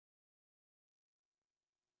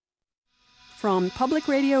From Public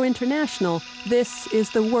Radio International, this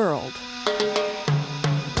is The World,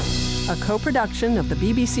 a co-production of the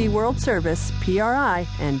BBC World Service, PRI,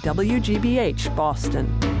 and WGBH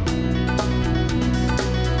Boston.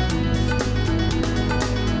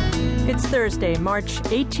 It's Thursday, March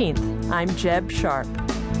 18th. I'm Jeb Sharp.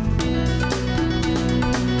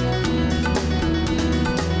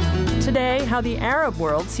 Today, how the Arab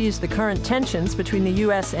world sees the current tensions between the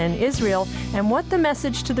U.S. and Israel, and what the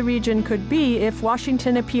message to the region could be if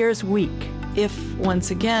Washington appears weak. If,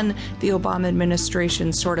 once again, the Obama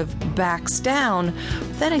administration sort of backs down,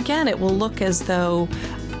 then again it will look as though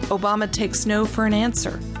Obama takes no for an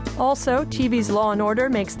answer. Also, TV's Law & Order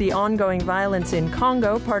makes the ongoing violence in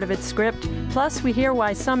Congo part of its script. Plus, we hear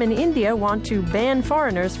why some in India want to ban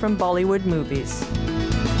foreigners from Bollywood movies.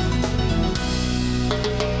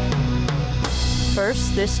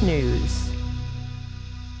 First, this news.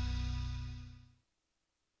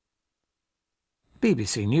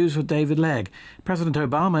 BBC News with David Legg. President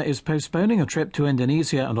Obama is postponing a trip to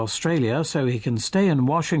Indonesia and Australia so he can stay in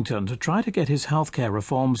Washington to try to get his healthcare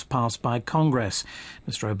reforms passed by Congress.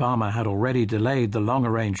 Mr. Obama had already delayed the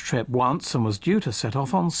long-arranged trip once and was due to set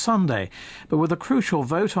off on Sunday. But with a crucial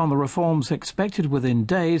vote on the reforms expected within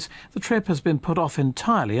days, the trip has been put off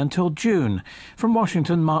entirely until June. From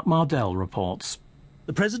Washington, Mark Mardell reports.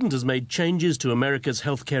 The President has made changes to America's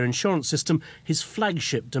healthcare insurance system his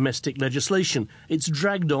flagship domestic legislation. It's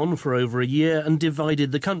dragged on for over a year and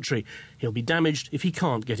divided the country. He'll be damaged if he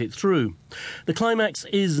can't get it through. The climax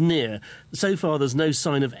is near. So far, there's no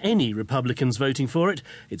sign of any Republicans voting for it.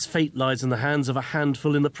 Its fate lies in the hands of a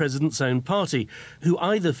handful in the President's own party, who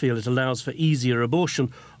either feel it allows for easier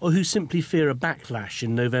abortion or who simply fear a backlash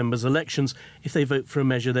in November's elections if they vote for a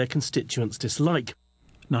measure their constituents dislike.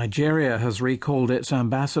 Nigeria has recalled its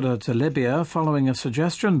ambassador to Libya following a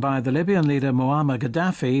suggestion by the Libyan leader Muammar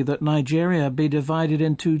Gaddafi that Nigeria be divided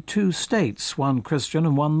into two states, one Christian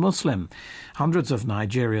and one Muslim. Hundreds of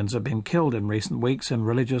Nigerians have been killed in recent weeks in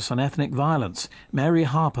religious and ethnic violence. Mary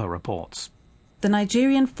Harper reports. The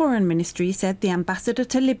Nigerian Foreign Ministry said the ambassador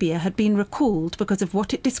to Libya had been recalled because of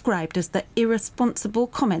what it described as the irresponsible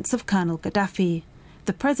comments of Colonel Gaddafi.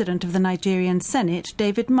 The president of the Nigerian Senate,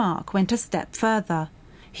 David Mark, went a step further.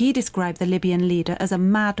 He described the Libyan leader as a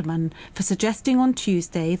madman for suggesting on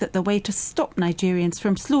Tuesday that the way to stop Nigerians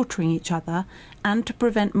from slaughtering each other and to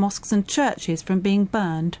prevent mosques and churches from being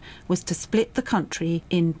burned was to split the country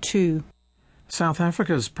in two. South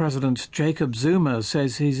Africa's President Jacob Zuma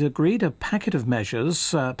says he's agreed a package of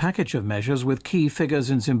measures with key figures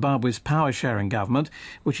in Zimbabwe's power-sharing government,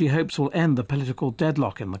 which he hopes will end the political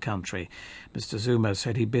deadlock in the country. Mr. Zuma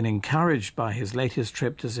said he'd been encouraged by his latest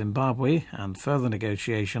trip to Zimbabwe, and further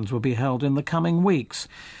negotiations will be held in the coming weeks.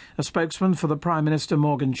 A spokesman for the Prime Minister,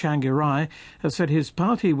 Morgan Tsvangirai, has said his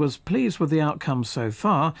party was pleased with the outcome so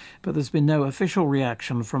far, but there's been no official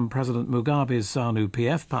reaction from President Mugabe's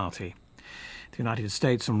ZANU-PF party. The United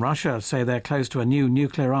States and Russia say they're close to a new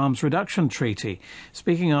nuclear arms reduction treaty.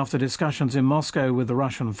 Speaking after discussions in Moscow with the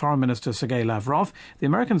Russian Foreign Minister Sergei Lavrov, the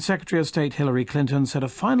American Secretary of State Hillary Clinton said a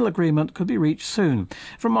final agreement could be reached soon.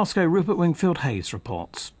 From Moscow, Rupert Wingfield-Hayes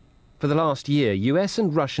reports. For the last year, US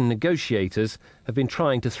and Russian negotiators have been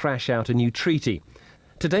trying to thrash out a new treaty.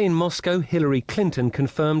 Today in Moscow, Hillary Clinton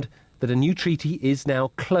confirmed that a new treaty is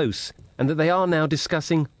now close and that they are now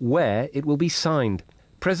discussing where it will be signed.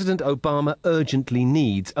 President Obama urgently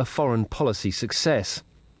needs a foreign policy success.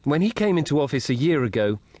 When he came into office a year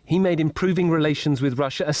ago, he made improving relations with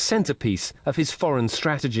Russia a centrepiece of his foreign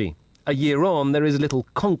strategy. A year on, there is little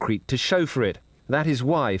concrete to show for it. That is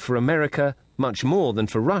why, for America, much more than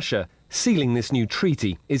for Russia, sealing this new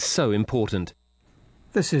treaty is so important.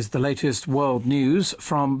 This is the latest world news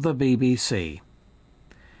from the BBC.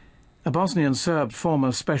 A Bosnian Serb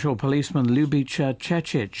former special policeman Ljubica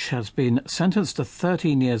Cecic has been sentenced to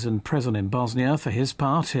 13 years in prison in Bosnia for his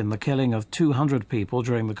part in the killing of 200 people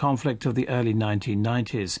during the conflict of the early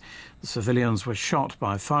 1990s. The civilians were shot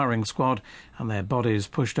by a firing squad and their bodies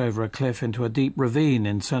pushed over a cliff into a deep ravine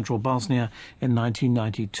in central Bosnia in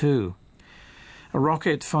 1992. A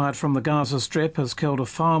rocket fired from the Gaza Strip has killed a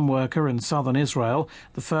farm worker in southern Israel,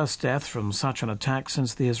 the first death from such an attack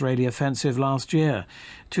since the Israeli offensive last year.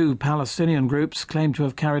 Two Palestinian groups claim to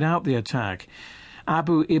have carried out the attack.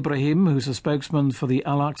 Abu Ibrahim, who's a spokesman for the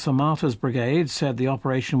Al-Aqsa Martyrs Brigade, said the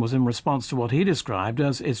operation was in response to what he described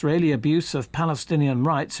as Israeli abuse of Palestinian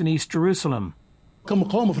rights in East Jerusalem. As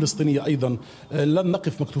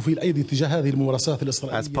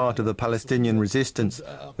part of the Palestinian resistance,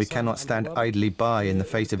 we cannot stand idly by in the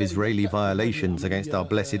face of Israeli violations against our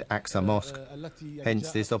blessed Aqsa Mosque.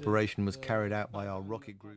 Hence, this operation was carried out by our rocket group.